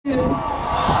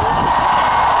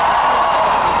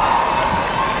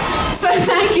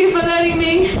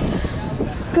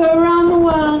Go around the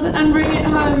world and bring it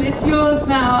home. It's yours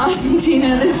now,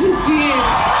 Argentina. This is for you.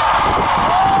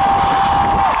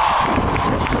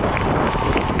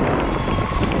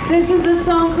 This is a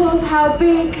song called How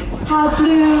Big, How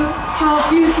Blue, How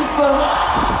Beautiful.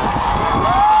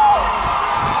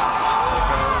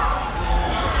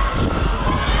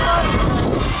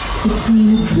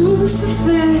 Between a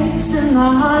crucifix and the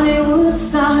Hollywood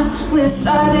sign, we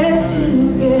decided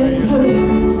to get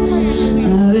hurt.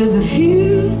 Now there's a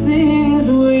few things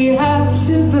we have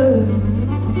to burn.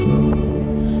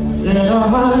 Set our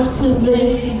hearts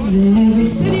ablaze, and every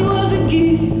city was a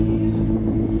gift,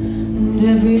 and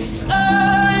every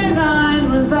skyline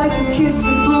was like a kiss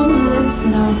upon my lips,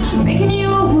 and I was making you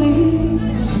a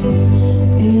wish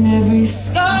in every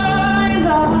skyline.